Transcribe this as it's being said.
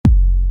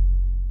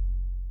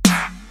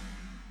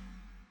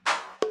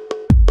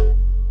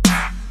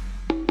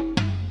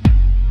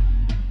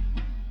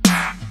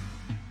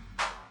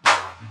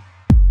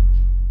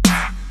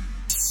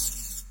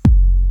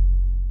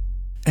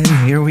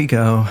here we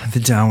go. The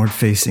Downward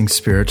Facing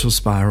Spiritual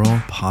Spiral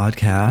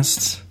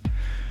podcast,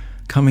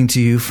 coming to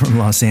you from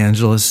Los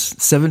Angeles.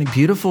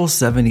 Beautiful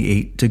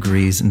 78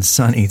 degrees and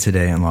sunny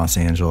today in Los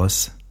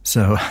Angeles.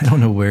 So I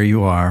don't know where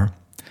you are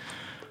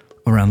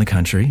around the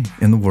country,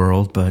 in the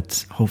world,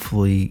 but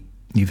hopefully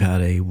you've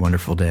had a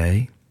wonderful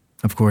day.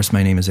 Of course,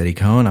 my name is Eddie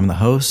Cohn. I'm the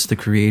host, the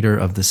creator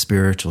of The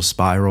Spiritual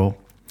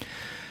Spiral.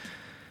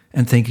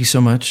 And thank you so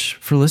much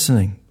for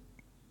listening.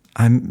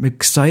 I'm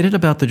excited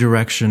about the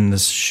direction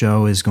this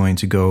show is going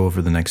to go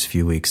over the next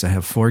few weeks. I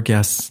have 4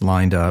 guests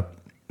lined up.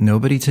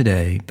 Nobody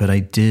today, but I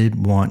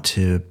did want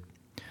to,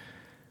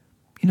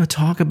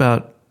 talk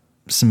about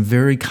some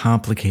very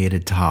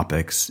complicated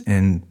topics.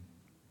 And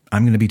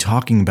I'm going to be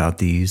talking about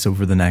these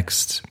over the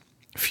next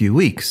few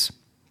weeks.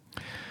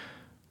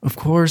 Of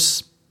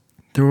course,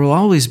 there will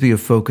always be a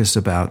focus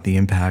about the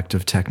impact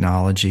of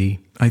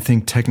technology. I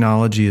think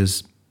technology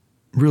is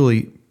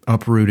really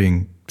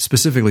uprooting,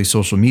 specifically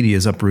social media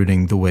is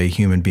uprooting the way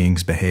human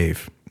beings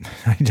behave.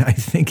 I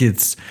think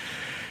it's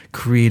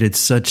created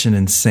such an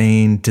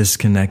insane,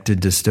 disconnected,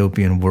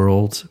 dystopian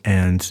world,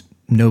 and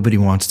nobody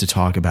wants to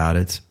talk about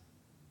it.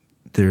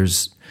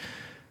 There's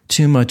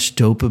too much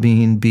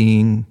dopamine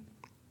being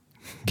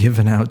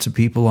given out to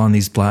people on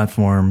these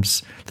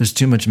platforms. There's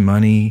too much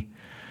money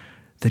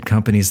that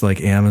companies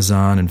like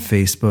Amazon and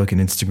Facebook and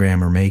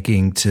Instagram are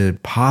making to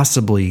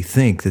possibly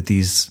think that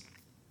these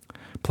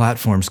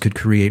platforms could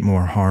create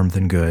more harm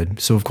than good.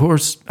 So, of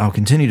course, I'll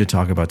continue to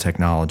talk about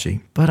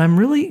technology, but I'm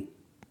really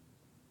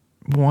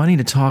wanting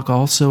to talk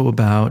also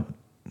about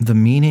the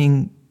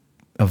meaning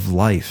of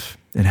life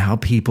and how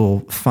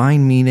people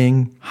find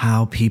meaning,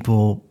 how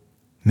people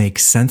make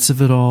sense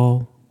of it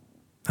all.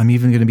 I'm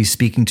even going to be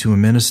speaking to a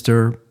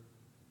minister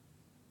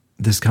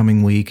this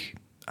coming week.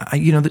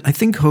 I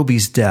think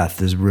Kobe's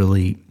death is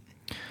really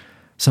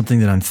something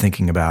that I'm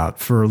thinking about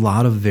for a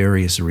lot of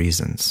various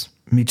reasons.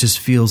 It just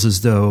feels as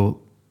though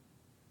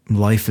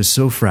life is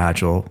so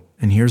fragile,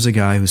 and here's a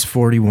guy who's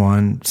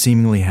 41,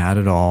 seemingly had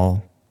it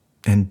all,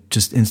 and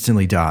just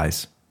instantly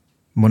dies.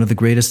 One of the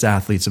greatest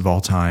athletes of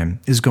all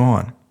time is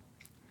gone.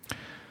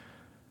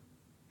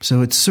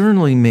 So it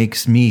certainly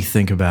makes me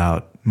think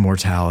about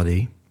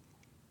mortality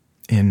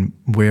and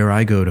where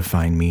I go to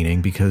find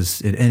meaning,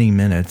 because at any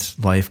minute,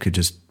 life could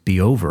just be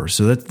over.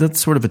 So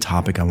that's sort of a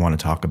topic I want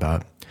to talk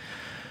about.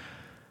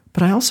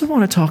 But I also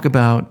want to talk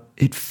about,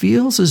 it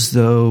feels as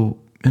though,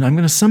 and I'm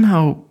going to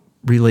somehow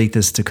relate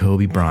this to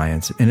Kobe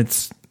Bryant, and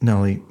it's,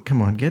 Nellie,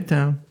 come on, get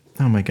down.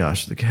 Oh my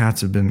gosh, the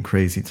cats have been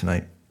crazy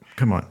tonight.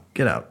 Come on,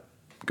 get out.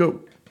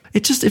 Go.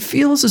 It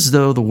feels as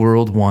though the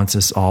world wants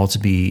us all to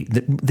be,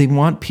 they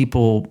want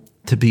people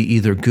to be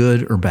either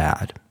good or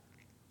bad.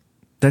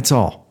 That's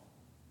all.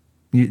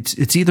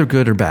 It's either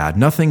good or bad.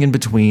 Nothing in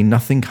between,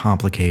 nothing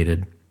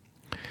complicated.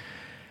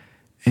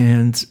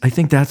 And I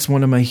think that's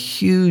one of my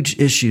huge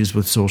issues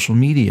with social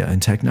media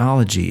and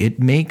technology. It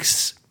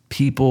makes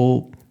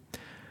people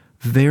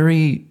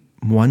very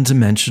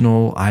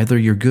one-dimensional. Either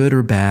you're good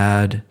or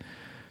bad.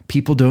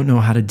 People don't know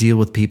how to deal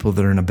with people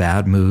that are in a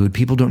bad mood.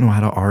 People don't know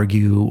how to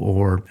argue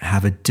or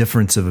have a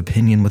difference of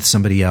opinion with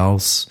somebody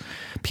else.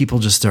 People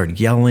just start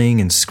yelling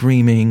and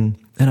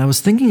screaming. And I was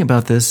thinking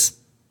about this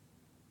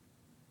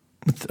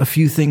with a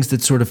few things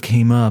that sort of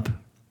came up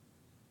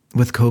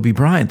with Kobe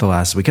Bryant the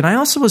last week. And I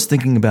also was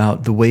thinking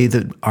about the way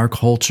that our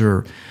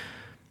culture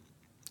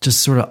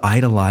just sort of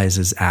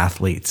idolizes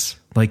athletes.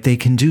 Like they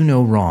can do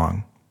no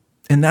wrong.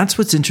 And that's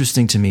what's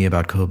interesting to me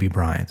about Kobe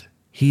Bryant.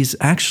 He's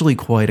actually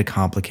quite a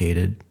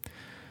complicated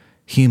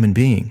human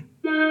being.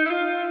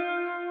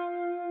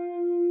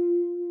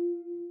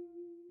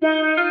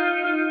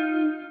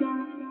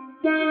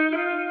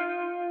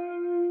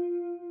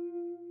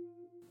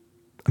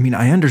 I mean,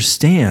 I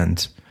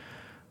understand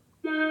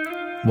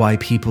why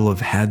people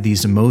have had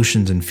these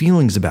emotions and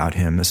feelings about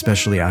him,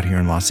 especially out here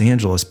in Los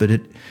Angeles, but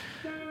it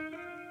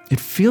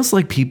feels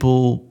like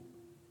people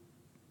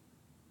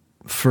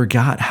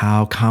forgot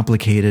how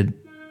complicated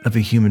of a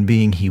human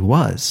being he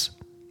was.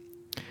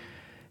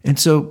 And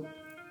so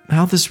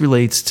how this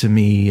relates to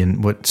me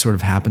and what sort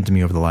of happened to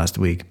me over the last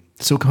week.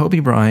 So Kobe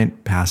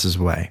Bryant passes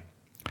away,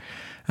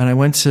 and I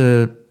went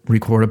to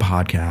record a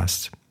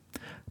podcast.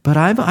 But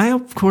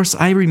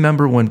I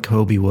remember when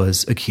Kobe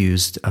was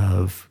accused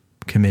of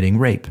committing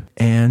rape,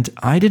 and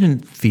I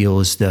didn't feel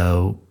as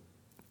though,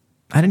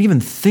 I didn't even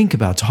think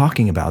about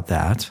talking about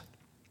that,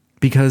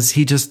 because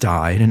he just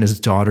died and his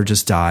daughter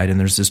just died and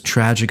there's this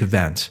tragic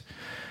event.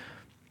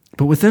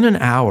 But within an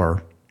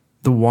hour,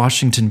 the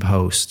Washington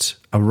Post,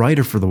 a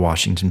writer for the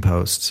Washington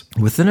Post,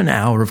 within an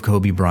hour of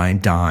Kobe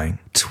Bryant dying,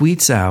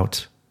 tweets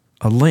out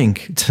a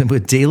link to a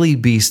Daily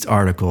Beast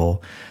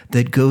article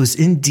that goes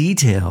in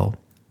detail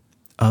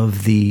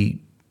of the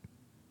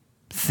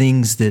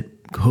things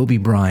that Kobe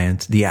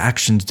Bryant, the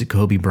actions that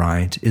Kobe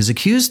Bryant is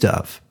accused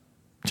of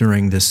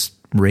during this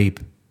rape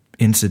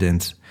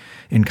incident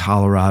in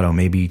Colorado,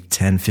 maybe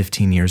 10,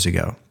 15 years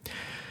ago.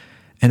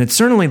 And it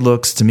certainly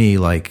looks to me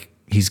like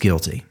he's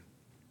guilty.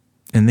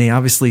 And they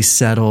obviously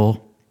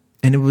settle.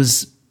 And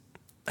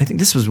I think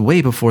this was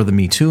way before the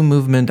Me Too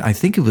movement. I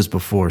think it was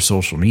before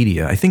social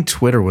media. I think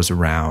Twitter was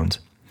around.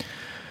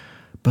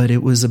 But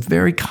it was a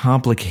very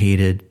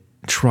complicated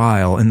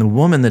trial, and the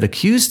woman that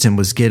accused him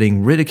was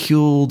getting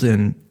ridiculed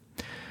and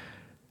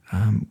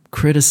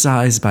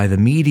criticized by the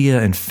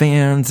media and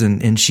fans,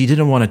 and she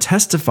didn't want to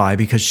testify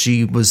because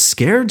she was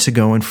scared to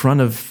go in front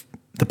of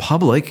the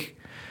public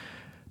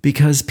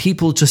because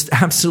people just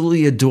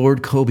absolutely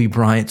adored Kobe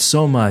Bryant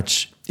so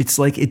much. It's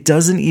like it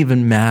doesn't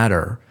even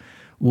matter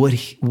what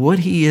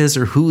he is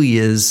or who he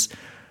is,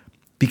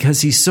 because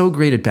he's so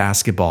great at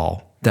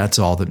basketball. That's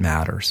all that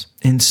matters.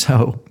 And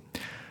so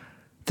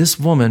this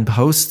woman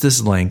posts this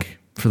link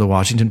for the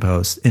Washington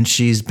Post, and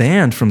she's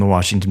banned from the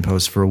Washington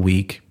Post for a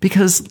week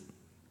because,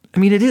 I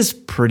mean, it is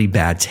pretty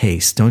bad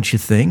taste, don't you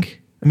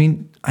think? I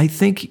mean, I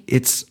think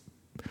it's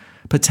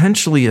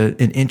potentially an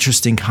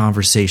interesting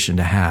conversation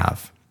to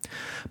have.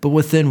 But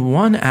within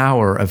 1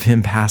 hour of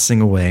him passing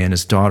away and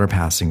his daughter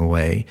passing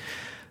away,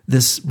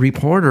 this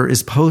reporter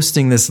is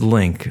posting this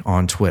link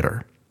on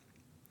Twitter.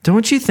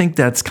 Don't you think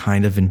that's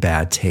kind of in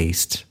bad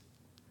taste?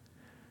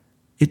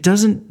 It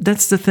doesn't,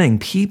 that's the thing.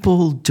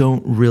 People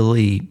don't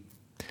really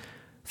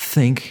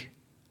think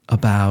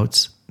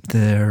about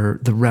the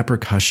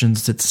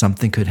repercussions that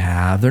something could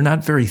have. They're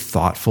not very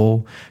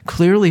thoughtful.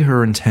 Clearly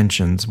her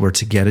intentions were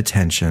to get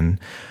attention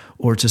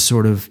or to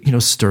sort of,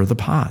 stir the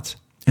pot.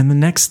 And the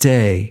next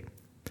day,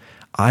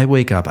 I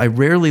wake up. I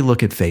rarely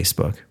look at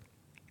Facebook.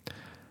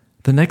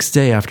 The next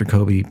day after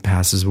Kobe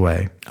passes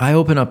away, I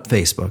open up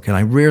Facebook, and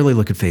I rarely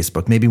look at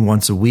Facebook, maybe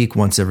once a week,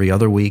 once every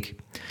other week.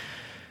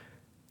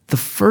 The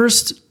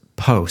first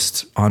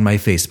post on my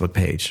Facebook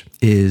page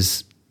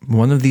is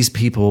one of these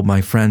people,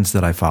 my friends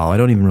that I follow. I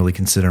don't even really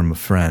consider him a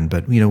friend,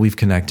 but we've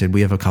connected. We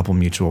have a couple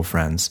mutual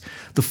friends.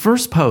 The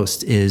first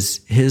post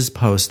is his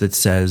post that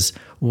says,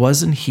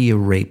 "Wasn't he a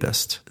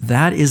rapist?"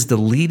 That is the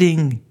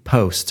leading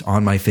post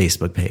on my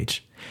Facebook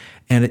page.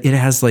 And it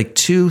has like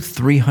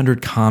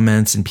 200-300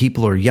 comments, and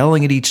people are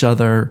yelling at each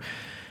other.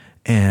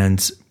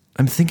 And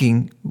I'm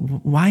thinking,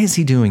 why is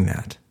he doing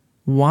that?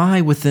 Why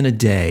within a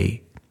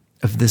day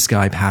of this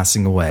guy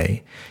passing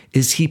away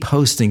is he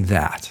posting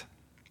that?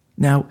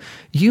 Now,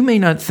 you may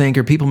not think,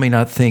 or people may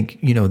not think,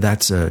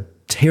 that's a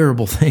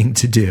terrible thing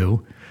to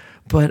do,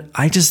 but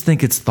I just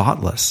think it's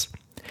thoughtless.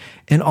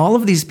 And all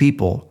of these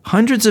people,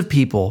 hundreds of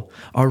people,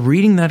 are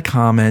reading that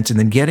comment and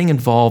then getting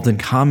involved in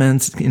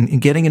comments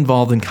and getting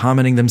involved in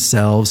commenting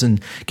themselves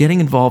and getting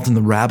involved in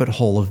the rabbit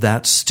hole of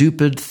that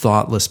stupid,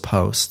 thoughtless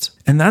post.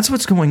 And that's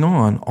what's going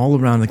on all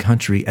around the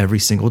country every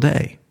single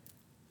day.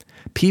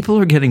 People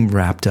are getting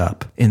wrapped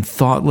up in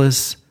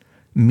thoughtless,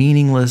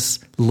 meaningless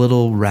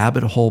little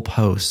rabbit hole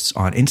posts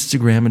on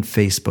Instagram and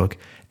Facebook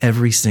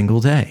every single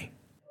day.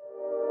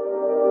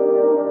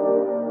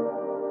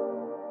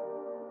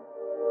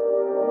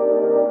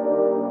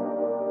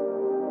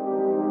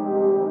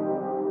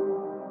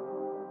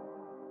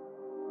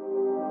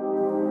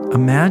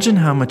 Imagine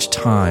how much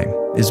time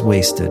is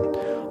wasted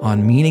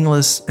on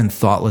meaningless and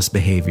thoughtless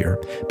behavior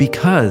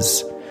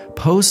because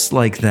posts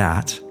like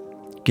that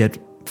get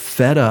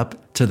fed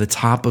up to the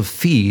top of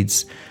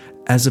feeds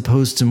as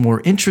opposed to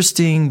more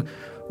interesting,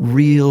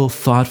 real,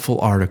 thoughtful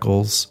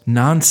articles.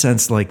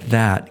 Nonsense like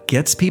that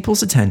gets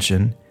people's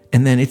attention,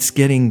 and then it's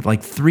getting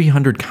like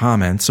 300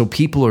 comments. So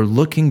people are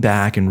looking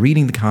back and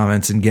reading the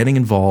comments and getting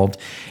involved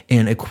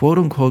in a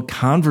quote-unquote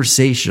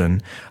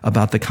conversation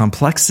about the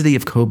complexity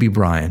of Kobe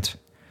Bryant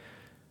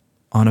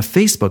on a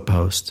Facebook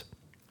post,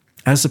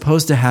 as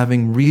opposed to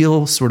having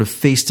real sort of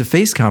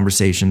face-to-face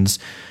conversations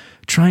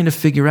trying to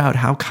figure out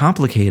how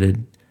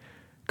complicated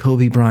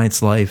Kobe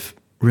Bryant's life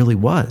really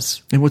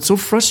was. And what's so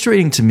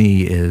frustrating to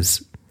me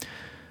is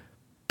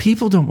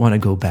people don't want to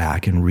go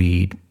back and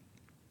read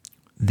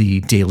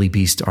the Daily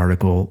Beast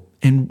article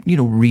and,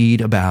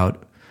 read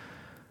about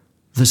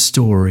the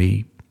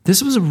story.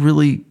 This was a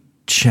really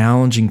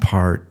challenging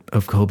part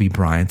of Kobe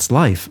Bryant's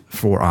life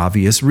for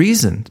obvious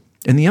reasons.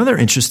 And the other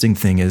interesting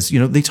thing is,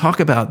 they talk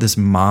about this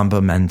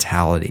Mamba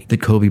mentality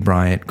that Kobe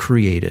Bryant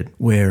created,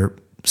 where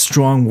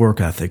strong work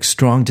ethic,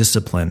 strong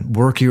discipline,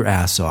 work your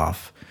ass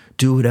off,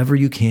 do whatever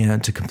you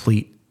can to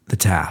complete the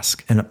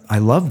task. And I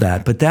love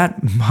that. But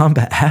that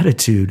Mamba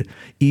attitude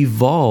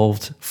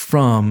evolved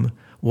from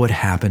what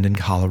happened in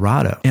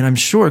Colorado. And I'm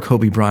sure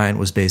Kobe Bryant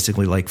was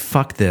basically like,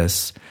 fuck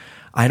this.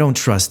 I don't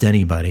trust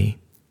anybody.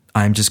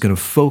 I'm just going to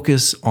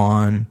focus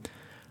on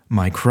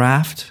my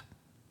craft,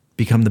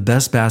 become the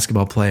best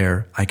basketball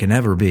player I can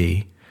ever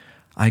be.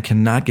 I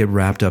cannot get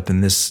wrapped up in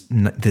this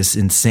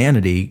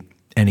insanity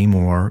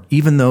anymore.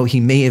 Even though he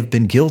may have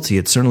been guilty,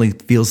 it certainly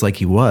feels like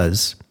he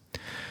was.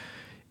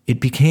 It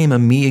became a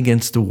me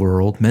against the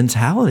world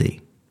mentality.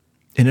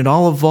 And it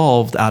all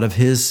evolved out of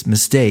his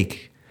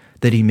mistake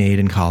that he made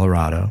in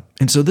Colorado.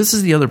 And so this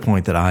is the other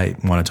point that I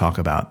want to talk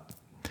about.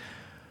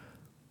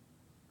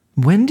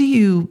 When do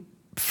you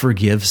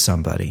forgive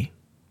somebody?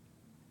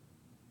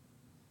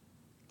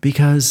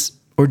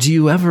 Or do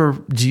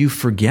you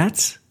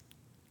forget?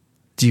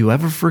 Do you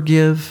ever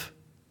forgive?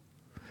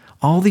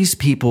 All these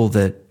people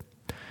that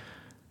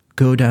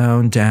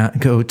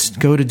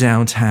go to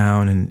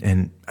downtown.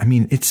 And I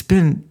mean,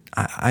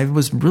 I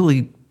was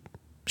really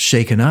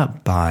shaken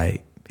up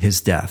by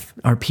his death.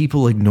 Are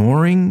people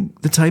ignoring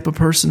the type of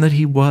person that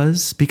he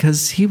was?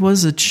 Because he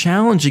was a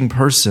challenging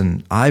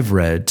person, I've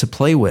read, to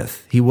play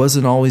with. He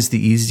wasn't always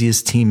the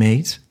easiest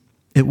teammate.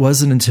 It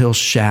wasn't until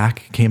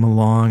Shaq came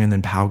along and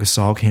then Pau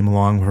Gasol came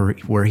along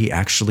where he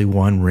actually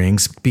won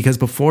rings. Because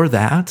before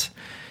that,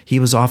 he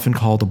was often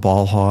called a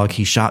ball hog.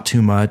 He shot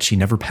too much. He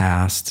never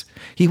passed.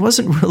 He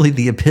wasn't really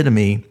the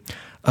epitome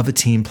of a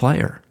team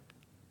player.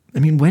 I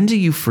mean, when do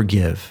you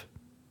forgive?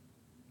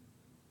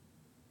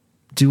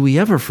 Do we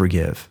ever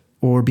forgive?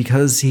 Or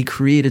because he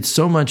created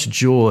so much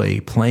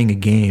joy playing a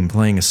game,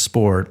 playing a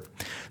sport,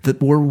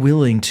 that we're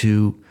willing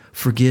to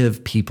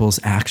forgive people's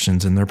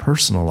actions in their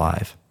personal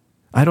life?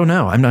 I don't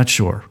know. I'm not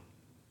sure.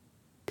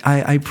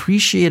 I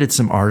appreciated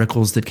some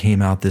articles that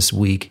came out this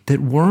week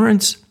that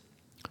weren't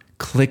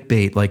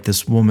clickbait, like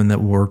this woman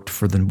that worked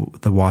for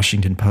the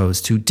Washington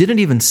Post who didn't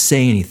even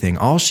say anything.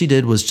 All she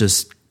did was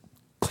just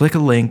click a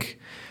link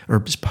or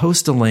just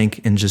post a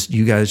link and just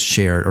you guys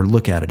share it or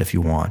look at it if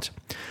you want.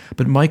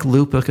 But Mike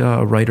Lupica,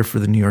 a writer for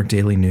the New York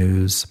Daily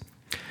News,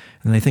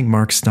 and I think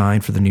Mark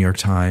Stein for the New York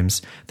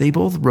Times, they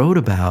both wrote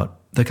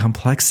about the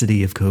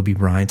complexity of Kobe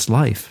Bryant's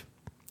life.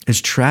 As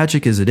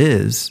tragic as it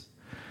is,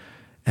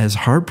 as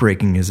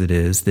heartbreaking as it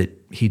is that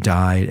he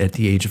died at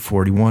the age of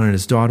 41 and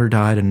his daughter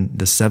died and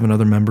the 7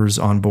 other members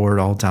on board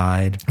all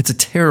died, it's a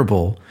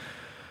terrible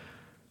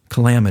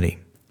calamity.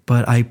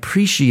 But I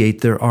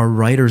appreciate there are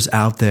writers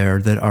out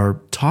there that are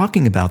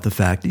talking about the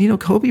fact that,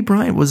 Kobe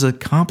Bryant was a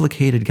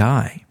complicated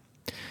guy.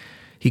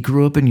 He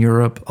grew up in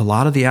Europe. A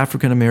lot of the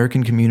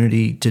African-American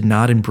community did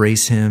not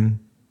embrace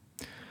him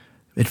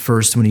at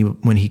first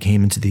when he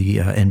came into the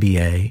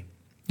NBA.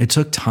 It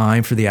took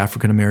time for the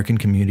African-American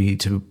community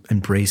to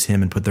embrace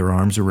him and put their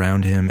arms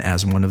around him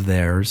as one of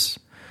theirs.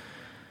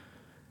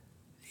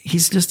 He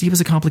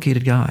was a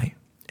complicated guy.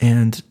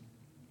 And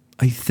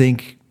I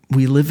think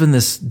we live in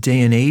this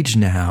day and age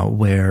now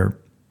where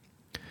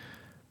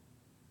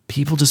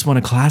people just want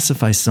to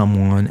classify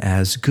someone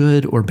as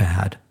good or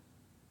bad.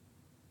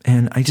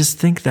 And I just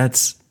think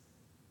that's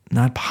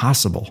not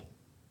possible.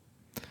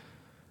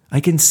 I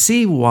can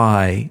see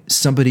why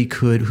somebody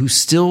who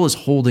still is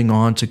holding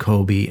on to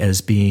Kobe as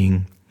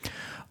being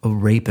a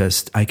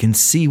rapist. I can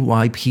see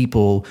why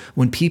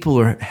when people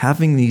are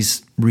having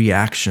these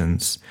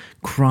reactions,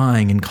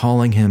 crying and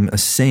calling him a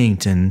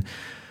saint and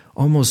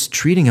almost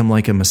treating him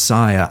like a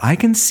messiah, I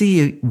can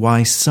see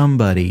why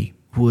somebody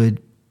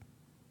would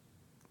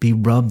be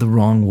rubbed the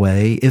wrong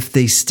way if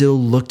they still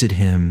looked at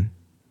him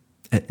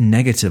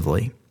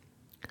negatively.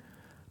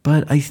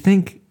 But I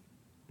think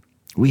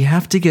we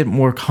have to get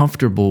more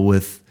comfortable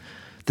with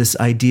this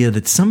idea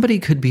that somebody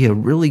could be a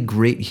really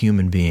great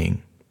human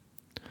being,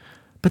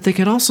 but they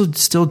could also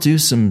still do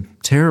some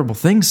terrible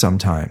things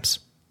sometimes.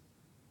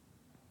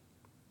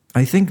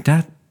 I think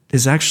that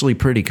is actually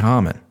pretty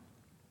common.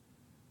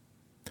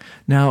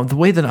 Now, the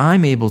way that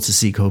I'm able to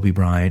see Kobe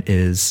Bryant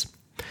is,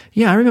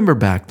 I remember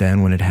back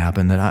then when it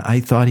happened that I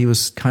thought he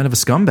was kind of a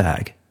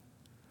scumbag.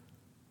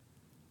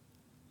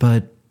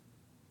 But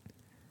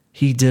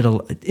he did,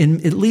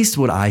 in at least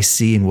what I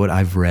see and what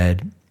I've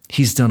read,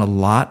 he's done a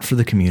lot for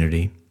the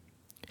community.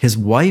 His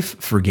wife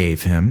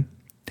forgave him.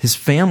 His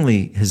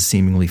family has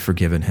seemingly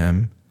forgiven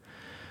him.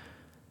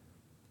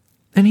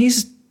 And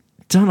he's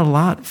done a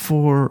lot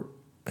for,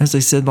 as I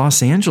said,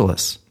 Los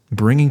Angeles,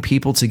 bringing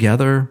people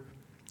together.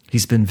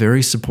 He's been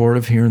very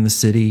supportive here in the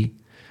city.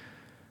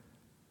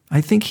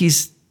 I think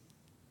he's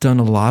done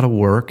a lot of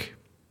work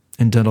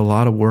and done a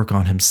lot of work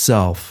on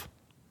himself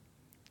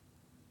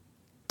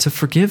to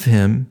forgive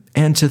him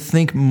and to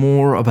think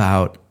more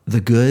about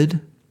the good.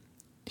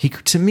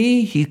 To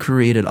me, he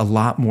created a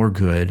lot more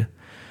good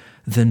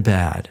than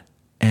bad.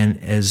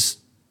 And as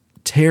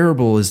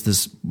terrible as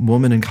this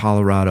woman in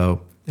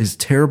Colorado, as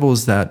terrible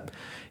as that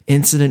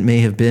incident may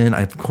have been,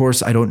 of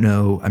course, I don't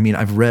know. I mean,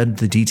 I've read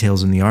the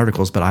details in the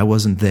articles, but I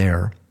wasn't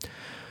there.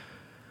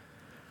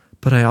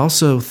 But I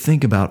also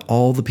think about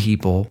all the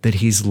people that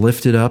he's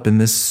lifted up in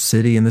this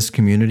city, in this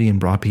community,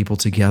 and brought people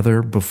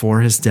together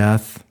before his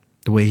death,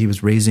 the way he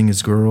was raising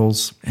his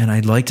girls. And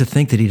I'd like to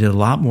think that he did a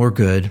lot more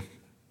good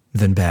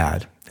than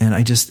bad. And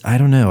I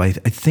don't know. I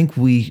think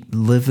we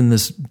live in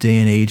this day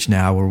and age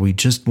now where we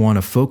just want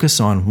to focus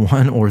on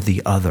one or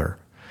the other.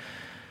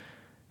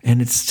 And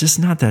it's just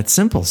not that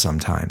simple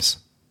sometimes.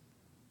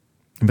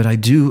 But I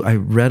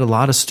read a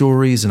lot of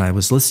stories and I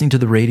was listening to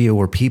the radio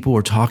where people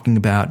were talking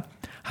about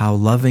how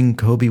loving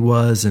Kobe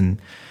was, and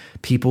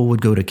people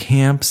would go to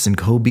camps and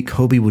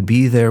Kobe would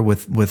be there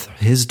with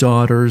his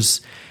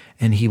daughters,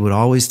 and he would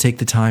always take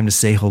the time to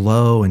say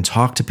hello and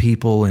talk to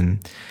people.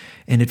 And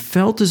it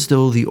felt as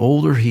though the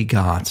older he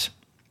got,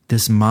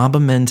 this Mamba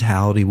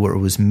mentality where it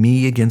was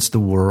me against the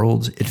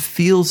world, it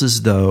feels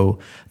as though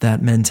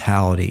that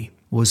mentality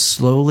was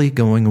slowly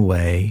going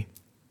away.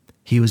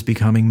 He was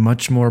becoming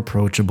much more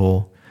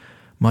approachable,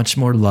 much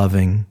more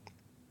loving.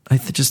 I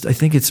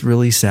think it's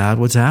really sad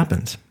what's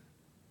happened.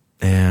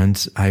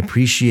 And I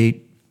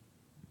appreciate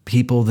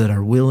people that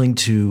are willing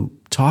to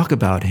talk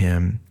about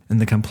him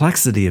and the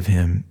complexity of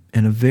him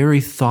in a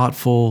very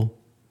thoughtful,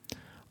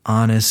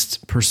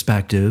 honest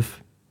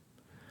perspective.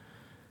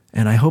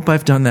 And I hope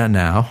I've done that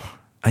now.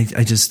 I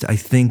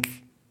think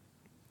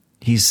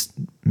he's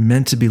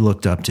meant to be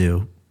looked up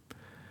to.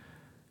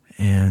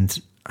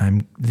 And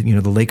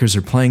the Lakers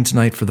are playing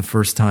tonight for the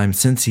first time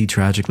since he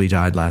tragically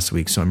died last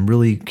week. So I'm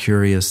really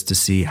curious to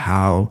see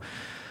how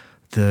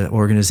the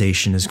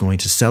organization is going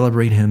to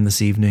celebrate him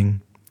this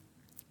evening.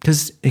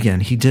 Because,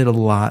 again, he did a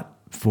lot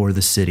for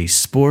the city.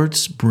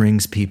 Sports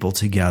brings people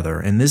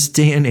together. In this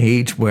day and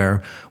age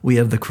where we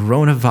have the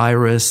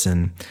coronavirus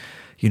and,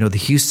 the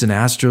Houston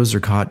Astros are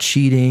caught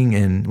cheating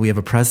and we have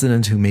a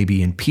president who may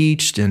be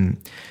impeached, and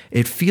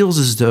it feels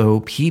as though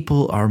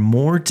people are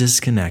more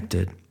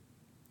disconnected,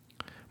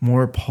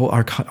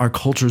 our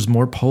culture is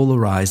more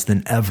polarized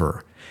than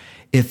ever.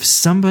 If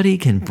somebody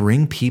can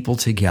bring people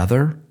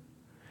together,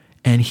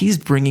 and he's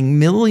bringing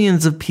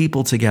millions of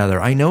people together.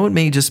 I know it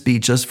may just be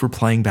just for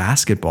playing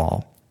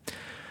basketball,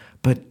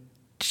 but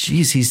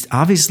geez, he's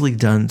obviously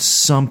done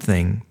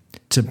something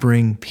to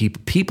bring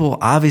people. People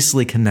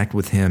obviously connect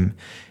with him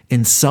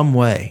in some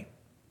way.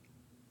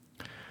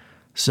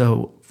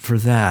 So for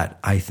that,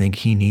 I think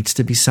he needs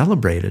to be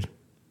celebrated.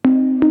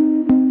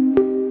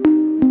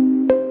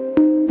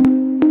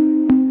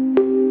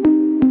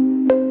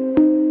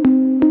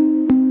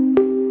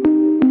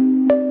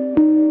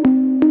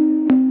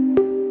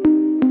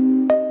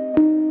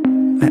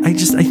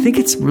 I think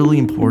it's really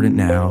important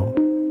now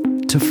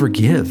to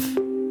forgive.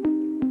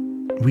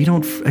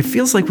 It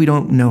feels like we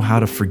don't know how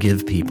to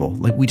forgive people.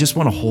 Like we just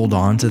want to hold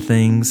on to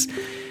things.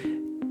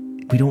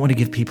 We don't want to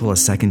give people a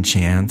second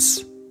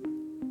chance.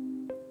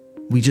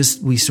 We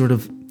sort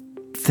of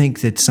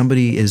think that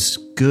somebody is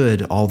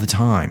good all the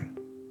time.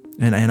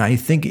 And I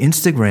think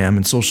Instagram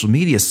and social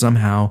media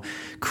somehow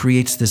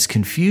creates this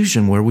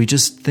confusion where we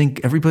just think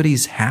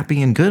everybody's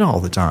happy and good all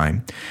the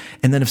time.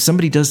 And then if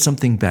somebody does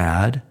something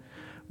bad,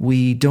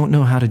 we don't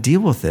know how to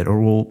deal with it, or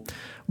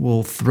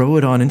we'll throw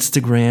it on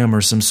Instagram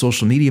or some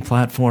social media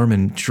platform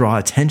and draw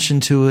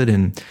attention to it.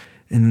 And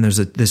there's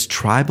this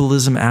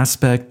tribalism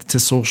aspect to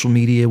social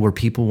media where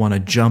people want to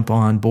jump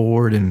on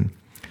board and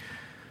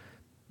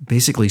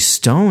basically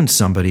stone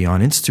somebody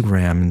on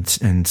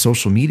Instagram and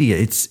social media.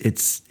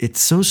 It's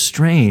so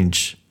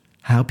strange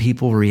how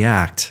people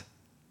react.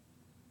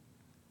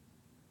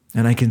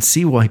 And I can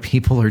see why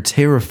people are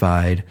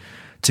terrified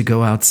to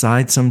go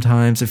outside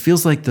sometimes. It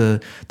feels like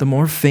the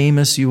more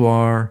famous you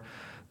are,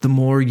 the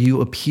more you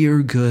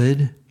appear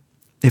good.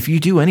 If you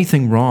do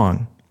anything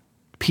wrong,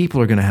 people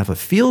are going to have a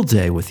field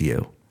day with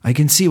you. I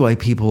can see why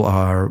people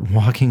are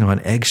walking on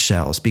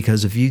eggshells,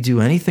 because if you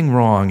do anything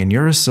wrong and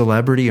you're a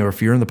celebrity, or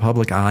if you're in the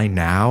public eye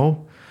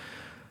now,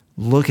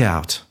 look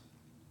out,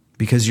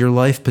 because your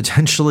life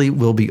potentially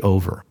will be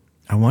over.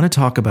 I want to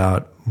talk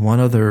about one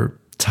other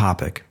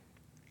topic,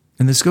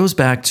 and this goes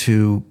back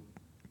to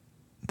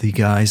the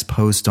guy's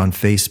post on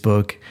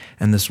Facebook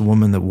and this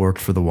woman that worked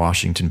for the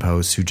Washington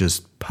Post who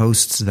just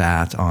posts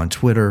that on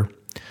Twitter.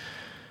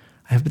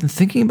 I've been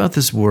thinking about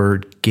this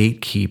word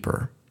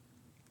gatekeeper.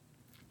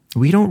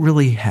 We don't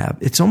really have,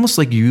 it's almost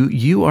like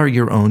you are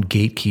your own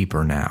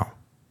gatekeeper now.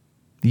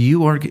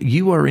 You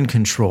are in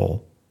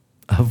control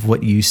of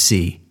what you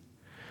see.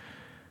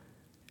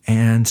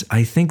 And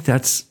I think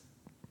that's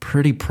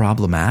pretty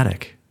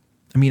problematic.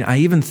 I mean, I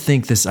even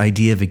think this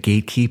idea of a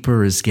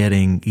gatekeeper is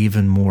getting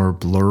even more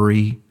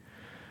blurry,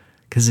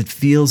 because it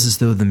feels as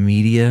though the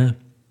media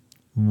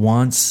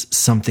wants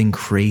something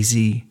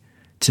crazy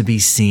to be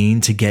seen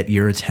to get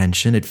your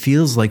attention. It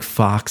feels like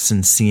Fox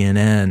and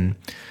CNN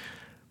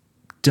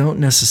don't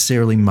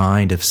necessarily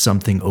mind if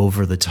something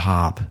over the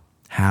top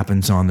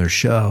happens on their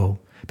show,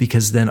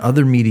 because then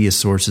other media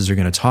sources are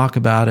going to talk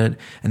about it,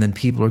 and then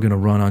people are going to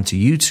run onto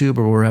YouTube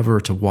or wherever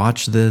to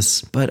watch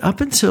this. But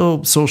up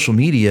until social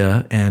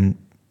media and,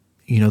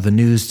 the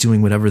news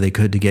doing whatever they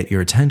could to get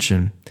your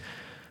attention,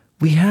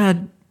 we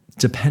had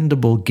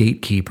dependable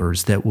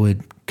gatekeepers that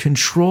would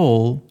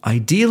control,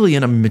 ideally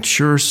in a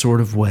mature sort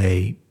of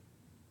way,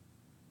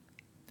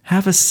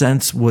 have a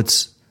sense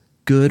what's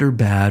good or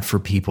bad for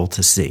people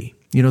to see.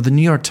 The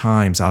New York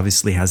Times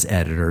obviously has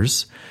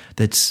editors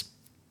that's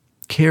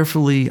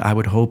carefully, I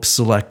would hope,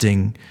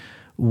 selecting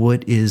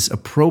what is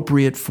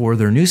appropriate for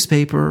their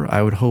newspaper.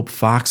 I would hope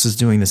Fox is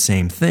doing the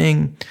same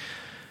thing.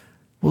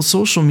 Well,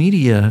 social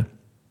media,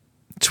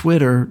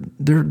 Twitter,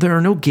 there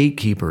are no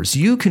gatekeepers.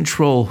 You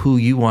control who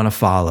you want to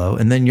follow,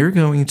 and then you're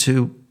going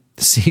to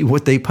see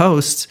what they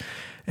post,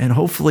 and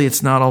hopefully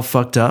it's not all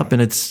fucked up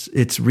and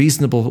it's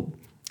reasonable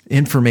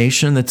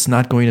information that's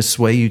not going to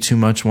sway you too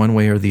much one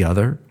way or the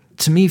other.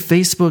 To me,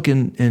 Facebook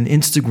and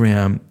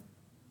Instagram,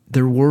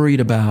 they're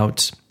worried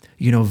about,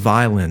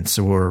 violence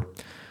or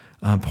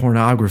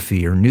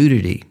pornography or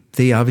nudity.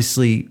 They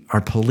obviously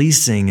are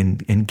policing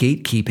and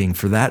gatekeeping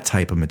for that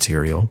type of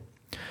material.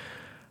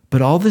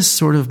 But all this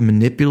sort of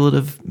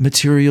manipulative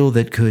material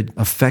that could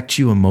affect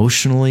you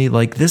emotionally,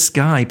 like this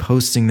guy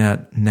posting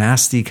that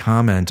nasty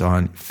comment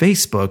on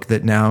Facebook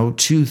that now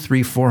 200,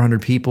 300,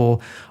 400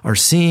 people are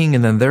seeing,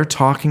 and then they're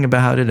talking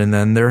about it, and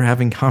then they're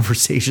having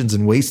conversations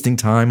and wasting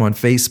time on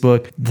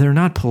Facebook. They're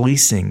not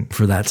policing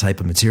for that type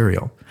of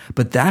material.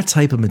 But that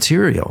type of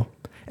material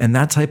and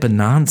that type of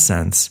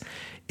nonsense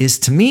is,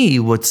 to me,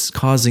 what's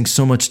causing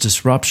so much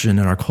disruption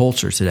in our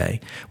culture today.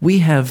 We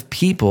have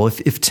people,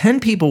 if 10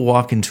 people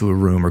walk into a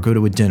room or go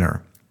to a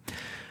dinner,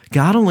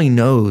 God only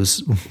knows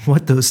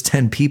what those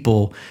 10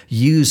 people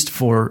used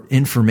for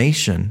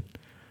information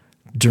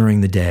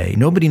during the day.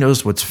 Nobody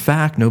knows what's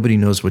fact. Nobody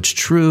knows what's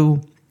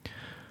true.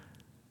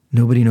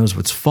 Nobody knows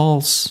what's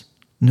false.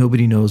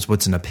 Nobody knows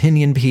what's an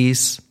opinion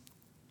piece.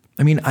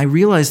 I mean, I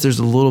realize there's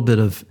a little bit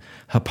of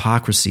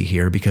hypocrisy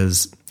here,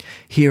 because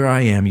here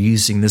I am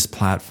using this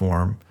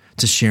platform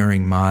to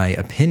sharing my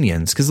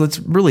opinions, because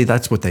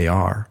that's what they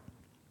are.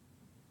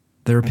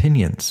 They're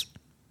opinions.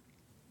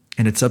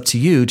 And it's up to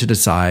you to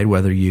decide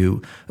whether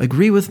you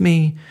agree with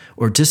me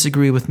or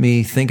disagree with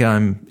me, think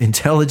I'm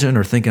intelligent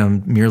or think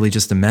I'm merely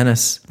just a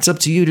menace. It's up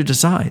to you to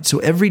decide. So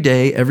every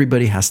day,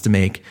 everybody has to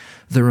make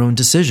their own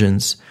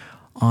decisions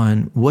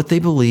on what they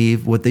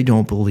believe, what they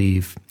don't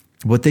believe,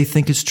 what they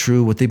think is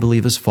true, what they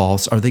believe is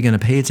false. Are they going to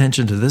pay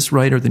attention to this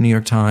writer, the New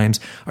York Times?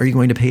 Are you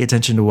going to pay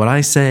attention to what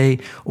I say?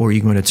 Or are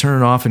you going to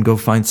turn it off and go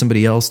find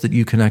somebody else that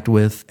you connect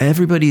with?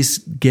 Everybody's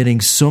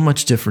getting so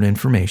much different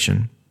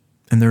information,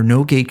 and there are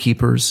no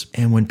gatekeepers.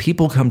 And when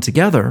people come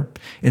together,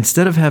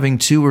 instead of having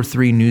 2 or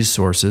 3 news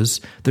sources,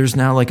 there's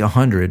now like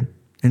 100.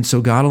 And so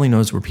God only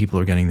knows where people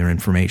are getting their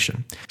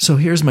information. So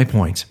here's my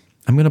point.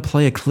 I'm going to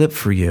play a clip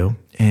for you.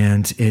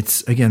 And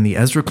it's, again, the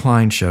Ezra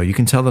Klein show. You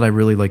can tell that I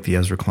really like the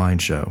Ezra Klein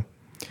show.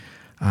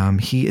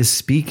 He is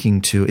speaking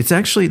to, it's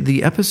actually,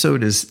 the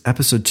episode is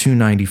episode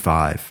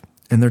 295,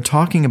 and they're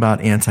talking about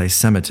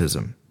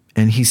anti-Semitism.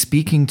 And he's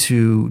speaking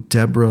to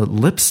Deborah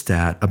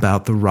Lipstadt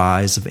about the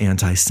rise of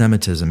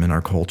anti-Semitism in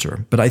our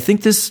culture. But I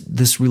think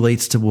this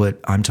relates to what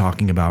I'm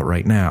talking about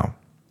right now.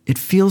 It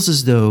feels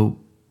as though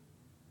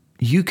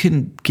you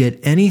can get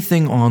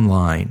anything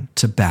online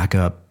to back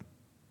up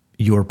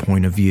your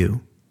point of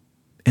view.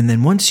 And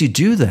then once you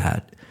do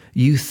that,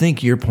 you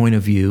think your point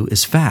of view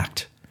is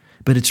fact.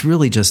 But it's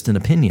really just an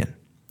opinion.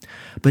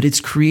 But it's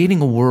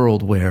creating a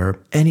world where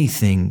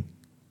anything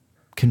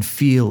can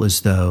feel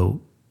as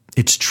though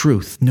it's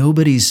truth.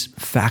 Nobody's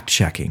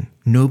fact-checking.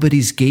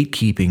 Nobody's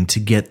gatekeeping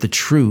to get the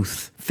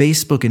truth.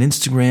 Facebook and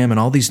Instagram and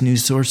all these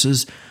news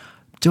sources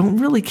don't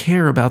really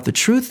care about the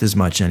truth as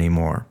much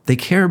anymore. They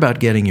care about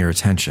getting your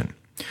attention.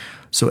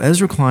 So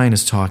Ezra Klein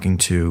is talking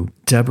to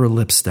Deborah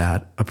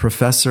Lipstadt, a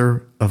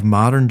professor of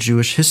modern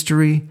Jewish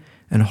history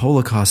and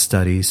Holocaust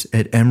studies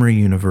at Emory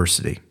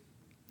University.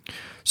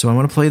 So I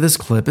want to play this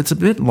clip. It's a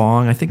bit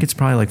long. I think it's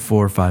probably like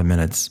 4 or 5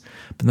 minutes.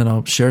 But then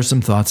I'll share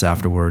some thoughts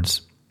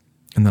afterwards,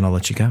 and then I'll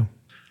let you go.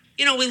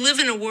 You know, we live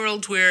in a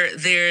world where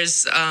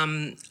there's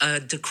a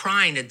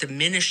decline, a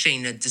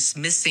diminishing, a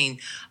dismissing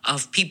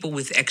of people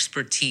with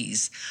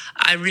expertise.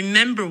 I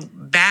remember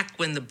back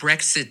when the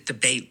Brexit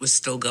debate was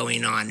still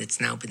going on, it's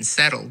now been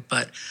settled,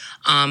 but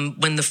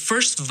when the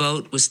first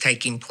vote was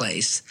taking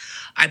place,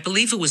 I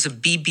believe it was a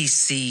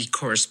BBC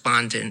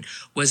correspondent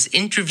was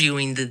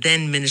interviewing the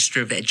then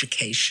Minister of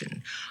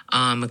Education,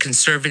 a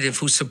conservative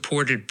who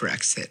supported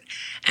Brexit.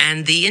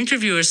 And the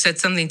interviewer said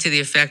something to the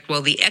effect,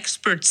 well, the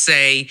experts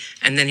say,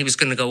 and then he was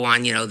going to go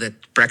on, that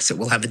Brexit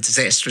will have a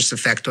disastrous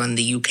effect on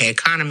the UK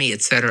economy,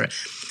 et cetera.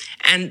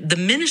 And the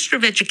Minister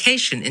of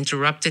Education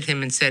interrupted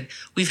him and said,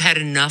 we've had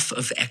enough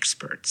of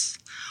experts.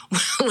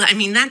 Well, I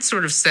mean, that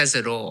sort of says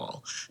it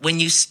all. When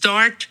you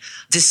start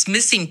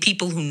dismissing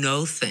people who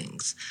know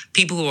things,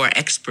 people who are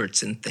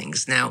experts in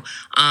things. Now,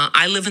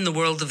 I live in the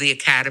world of the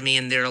academy,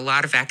 and there are a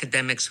lot of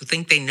academics who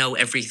think they know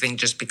everything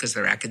just because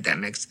they're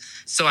academics.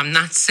 So I'm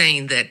not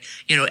saying that,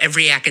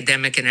 every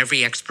academic and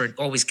every expert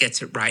always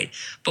gets it right.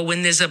 But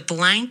when there's a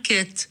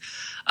blanket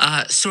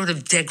sort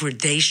of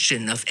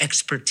degradation of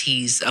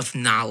expertise, of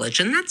knowledge,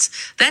 and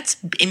that's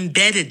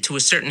embedded to a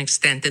certain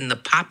extent in the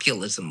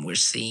populism we're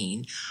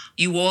seeing.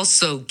 You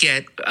also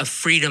get a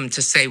freedom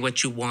to say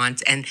what you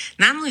want, and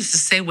not only to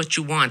say what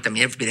you want. I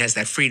mean, everybody has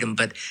that freedom,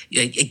 but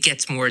it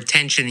gets more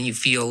attention, and you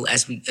feel,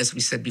 as we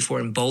said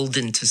before,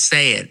 emboldened to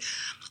say it.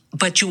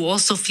 But you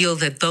also feel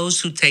that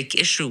those who take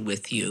issue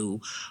with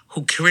you,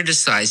 who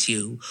criticize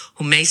you,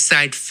 who may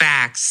cite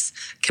facts,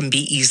 can be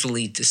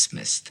easily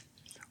dismissed.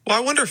 Well,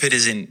 I wonder if it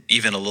isn't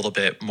even a little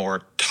bit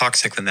more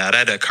toxic than that. I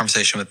had a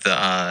conversation with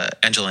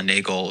Angela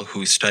Nagel,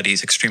 who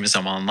studies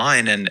extremism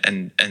online,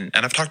 and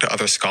I've talked to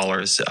other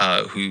scholars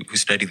who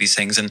study these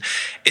things. And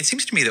it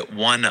seems to me that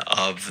one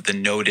of the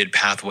noted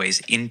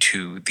pathways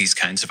into these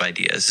kinds of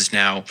ideas is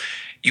now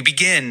you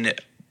begin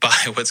by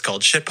what's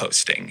called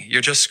shitposting.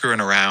 You're just screwing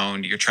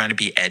around. You're trying to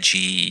be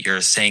edgy.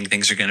 You're saying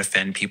things are going to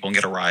offend people and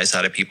get a rise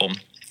out of people.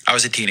 I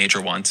was a teenager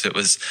once. It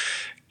was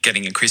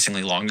getting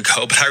increasingly long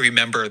ago, but I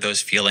remember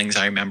those feelings.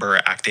 I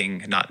remember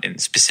acting not in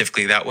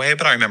specifically that way,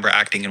 but I remember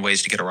acting in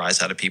ways to get a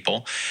rise out of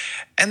people.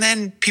 And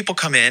then people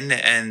come in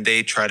and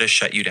they try to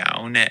shut you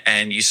down,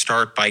 and you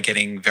start by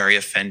getting very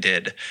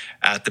offended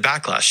at the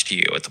backlash to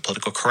you, at the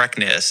political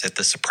correctness, at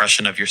the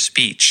suppression of your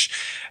speech.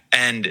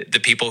 And the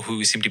people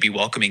who seem to be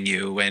welcoming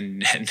you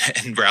and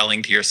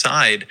rallying to your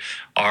side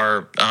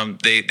are,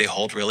 they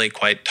hold really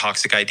quite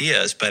toxic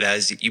ideas. But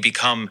as you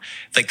become,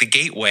 like, the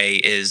gateway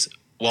is,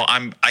 well,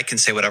 I can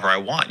say whatever I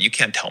want. You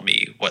can't tell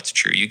me what's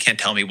true. You can't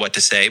tell me what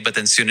to say. But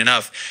then soon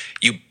enough,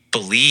 you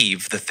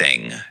believe the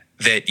thing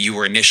that you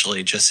were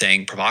initially just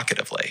saying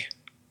provocatively.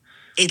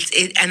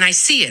 And I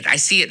see it. I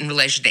see it in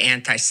relation to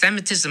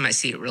anti-Semitism. I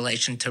see it in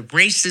relation to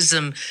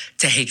racism,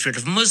 to hatred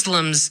of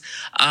Muslims,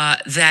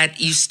 that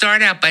you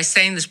start out by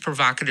saying this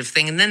provocative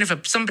thing. And then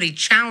if somebody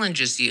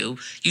challenges you,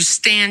 you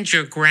stand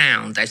your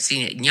ground. I've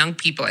seen it in young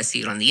people. I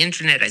see it on the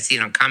internet. I see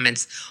it on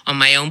comments on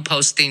my own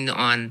posting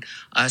on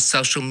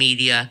social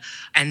media.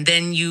 And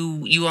then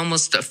you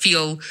almost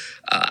feel,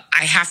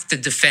 I have to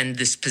defend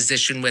this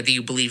position, whether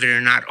you believe it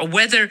or not, or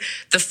whether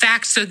the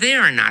facts are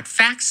there or not.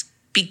 Facts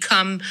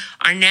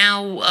are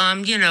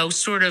now,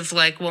 sort of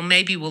like, well,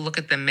 maybe we'll look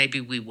at them,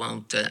 maybe we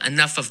won't.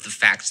 Enough of the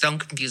facts. Don't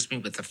confuse me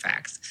with the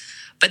facts.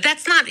 But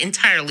that's not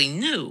entirely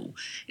new.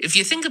 If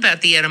you think about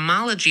the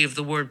etymology of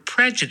the word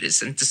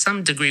prejudice, and to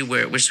some degree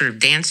we're sort of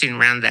dancing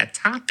around that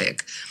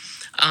topic,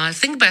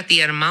 think about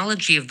the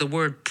etymology of the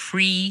word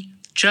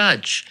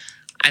prejudge.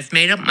 I've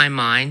made up my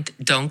mind.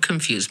 Don't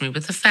confuse me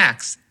with the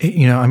facts.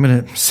 I'm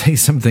going to say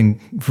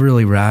something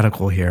really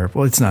radical here.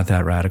 Well, it's not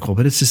that radical,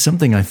 but it's just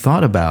something I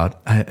thought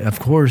about. Of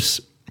course,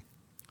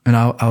 and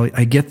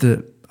I get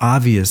the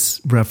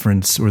obvious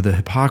reference or the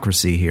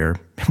hypocrisy here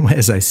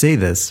as I say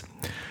this,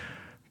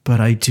 but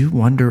I do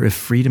wonder if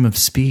freedom of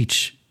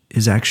speech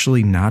is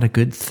actually not a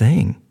good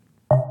thing.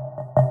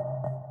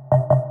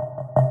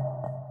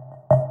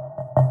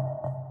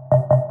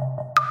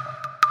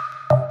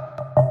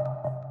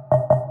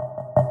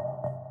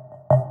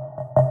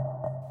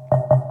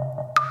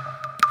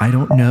 I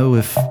don't know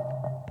if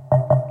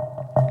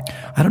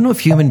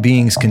human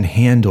beings can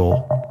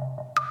handle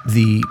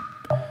the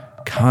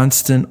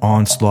constant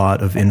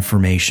onslaught of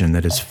information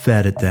that is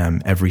fed at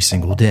them every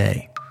single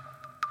day.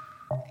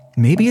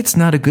 Maybe it's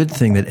not a good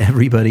thing that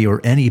everybody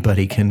or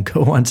anybody can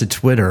go onto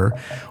Twitter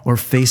or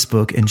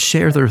Facebook and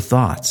share their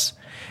thoughts.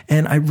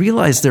 And I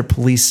realize they're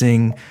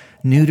policing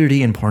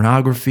nudity and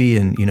pornography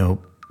and,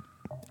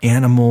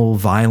 animal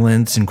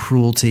violence and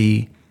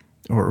cruelty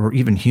or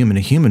even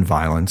human-to-human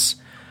violence.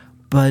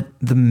 But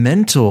the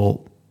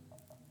mental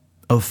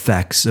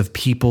effects of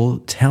people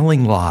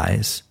telling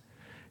lies,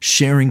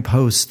 sharing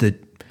posts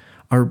that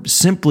are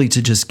simply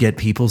to just get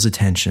people's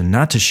attention,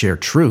 not to share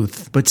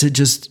truth, but to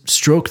just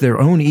stroke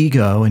their own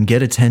ego and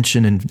get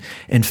attention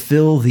and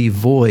fill the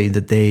void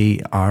that they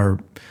are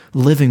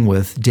living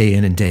with day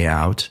in and day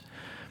out.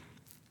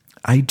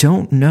 I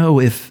don't know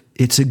if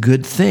it's a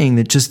good thing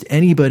that just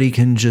anybody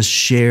can just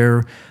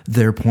share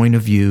their point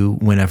of view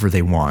whenever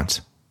they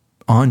want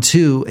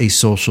onto a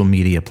social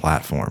media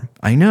platform.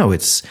 I know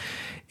it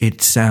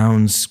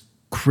sounds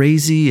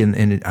crazy,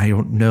 and I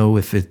don't know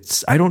if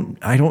I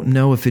don't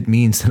know if it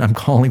means that I'm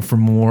calling for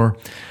more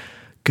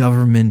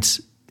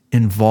government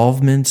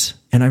involvement.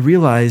 And I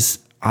realize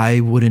I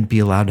wouldn't be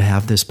allowed to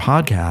have this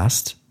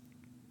podcast,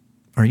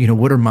 or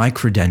what are my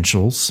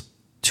credentials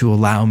to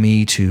allow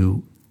me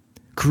to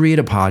create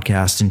a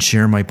podcast and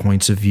share my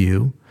points of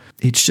view.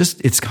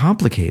 It's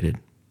complicated,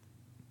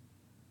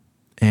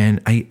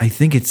 and I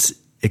think it's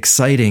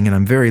exciting, and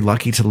I'm very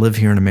lucky to live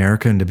here in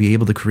America and to be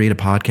able to create a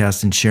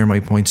podcast and share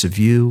my points of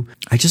view.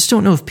 I just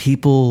don't know if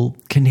people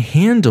can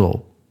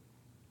handle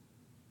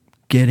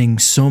getting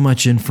so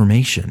much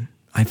information.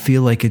 I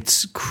feel like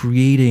it's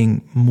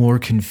creating more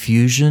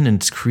confusion and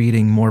it's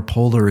creating more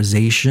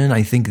polarization.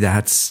 I think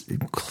that's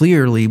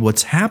clearly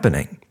what's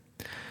happening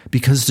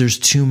because there's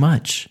too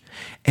much.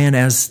 And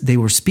as they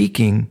were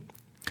speaking,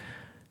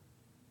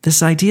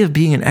 this idea of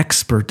being an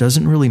expert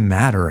doesn't really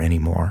matter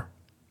anymore.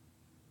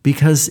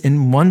 Because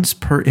in one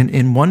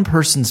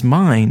person's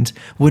mind,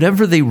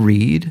 whatever they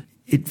read,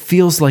 it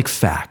feels like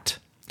fact.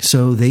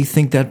 So they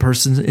think that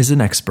person is an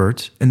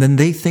expert, and then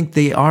they think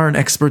they are an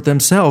expert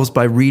themselves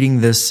by reading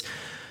this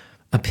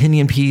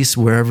opinion piece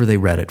wherever they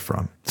read it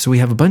from. So we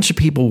have a bunch of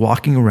people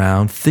walking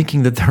around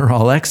thinking that they're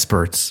all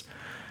experts,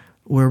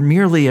 where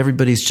merely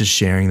everybody's just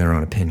sharing their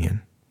own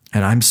opinion.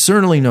 And I'm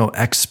certainly no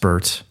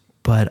expert,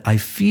 but I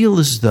feel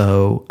as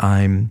though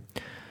I'm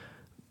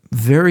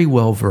very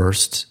well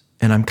versed,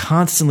 and I'm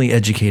constantly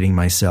educating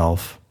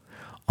myself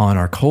on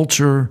our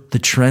culture, the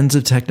trends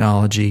of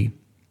technology,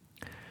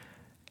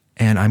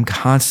 and I'm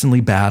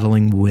constantly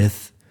battling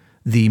with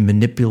the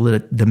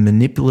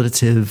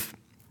manipulative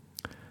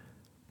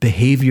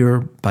behavior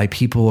by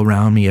people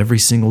around me every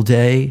single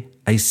day.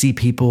 I see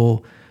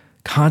people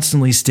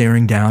constantly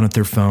staring down at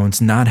their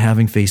phones, not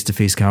having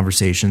face-to-face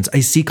conversations. I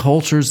see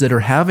cultures that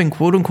are having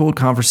quote-unquote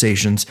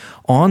conversations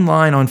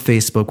online on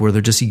Facebook where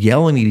they're just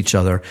yelling at each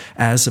other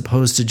as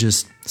opposed to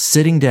just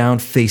sitting down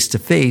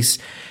face-to-face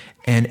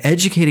and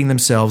educating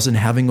themselves and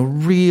having a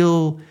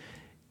real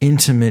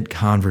intimate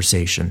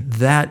conversation.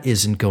 That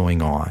isn't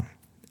going on.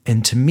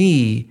 And to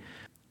me,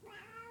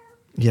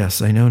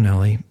 yes, I know,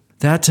 Nellie.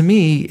 That to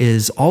me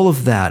is all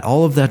of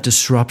that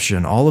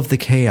disruption, all of the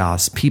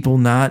chaos, people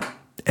not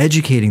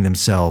educating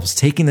themselves,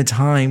 taking the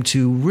time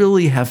to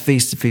really have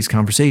face-to-face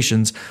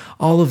conversations.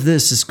 All of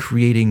this is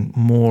creating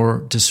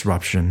more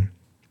disruption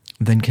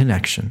than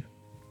connection.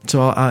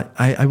 So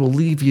I will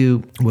leave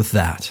you with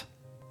that.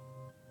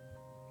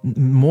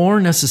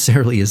 More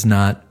necessarily is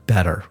not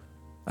better.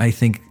 I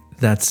think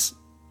that's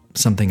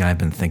something I've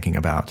been thinking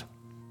about.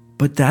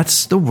 But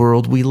that's the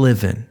world we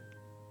live in.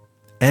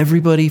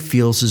 Everybody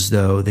feels as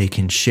though they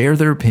can share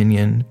their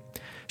opinion,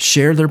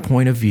 share their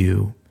point of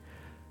view.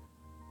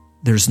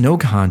 There's no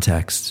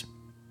context.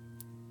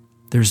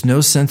 There's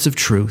no sense of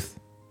truth.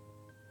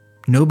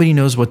 Nobody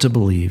knows what to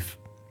believe.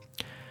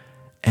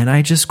 And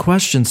I just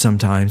question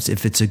sometimes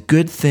if it's a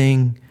good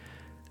thing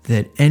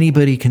that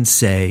anybody can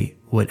say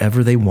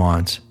whatever they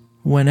want,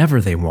 whenever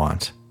they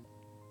want.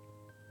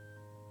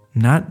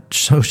 Not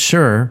so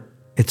sure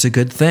it's a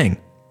good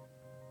thing.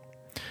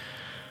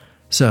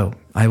 So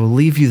I will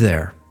leave you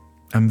there.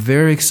 I'm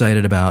very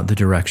excited about the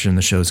direction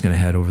the show's going to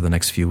head over the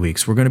next few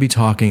weeks. We're going to be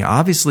talking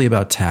obviously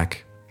about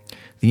tech,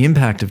 the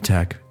impact of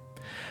tech,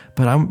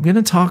 but I'm going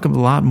to talk a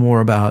lot more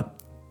about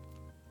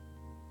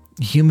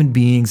human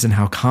beings and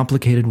how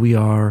complicated we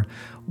are,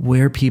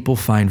 where people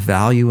find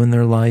value in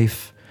their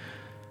life.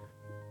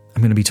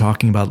 I'm going to be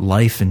talking about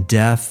life and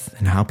death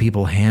and how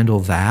people handle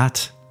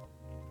that.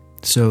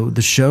 So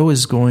the show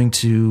is going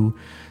to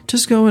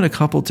just go in a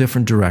couple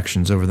different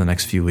directions over the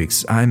next few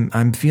weeks.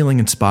 I'm feeling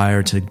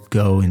inspired to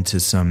go down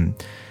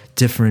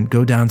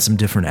some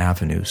different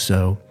avenues.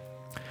 So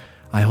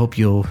I hope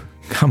you'll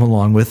come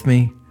along with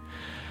me.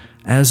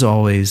 As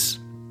always,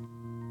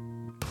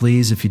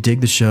 please, if you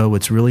dig the show,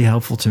 what's really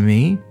helpful to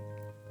me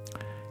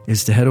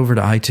is to head over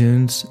to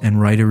iTunes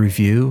and write a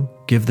review,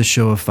 give the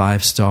show a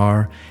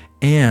 5-star,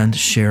 and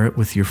share it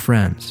with your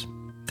friends.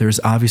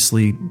 There's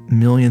obviously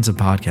millions of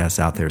podcasts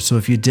out there. So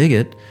if you dig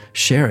it,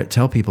 share it,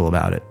 tell people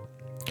about it.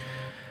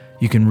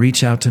 You can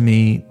reach out to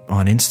me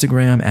on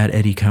Instagram at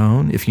Eddie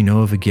Cohn. If you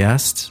know of a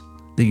guest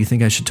that you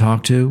think I should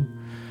talk to,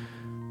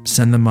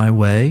 send them my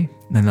way,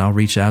 and I'll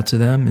reach out to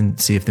them and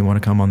see if they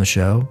want to come on the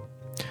show.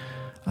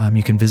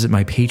 You can visit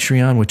my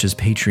Patreon, which is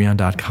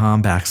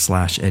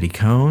patreon.com/Eddie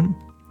Cohn.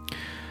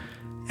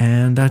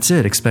 And that's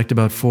it. Expect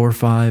about 4 or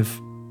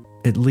 5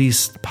 at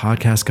least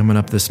podcasts coming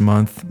up this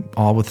month,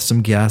 all with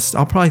some guests.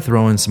 I'll probably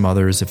throw in some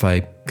others if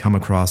I come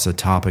across a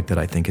topic that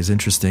I think is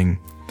interesting.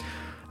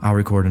 I'll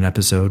record an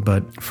episode,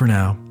 but for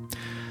now,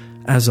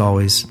 as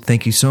always,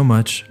 thank you so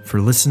much for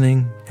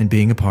listening and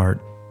being a part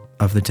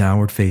of the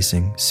Downward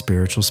Facing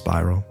Spiritual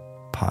Spiral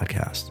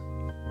podcast.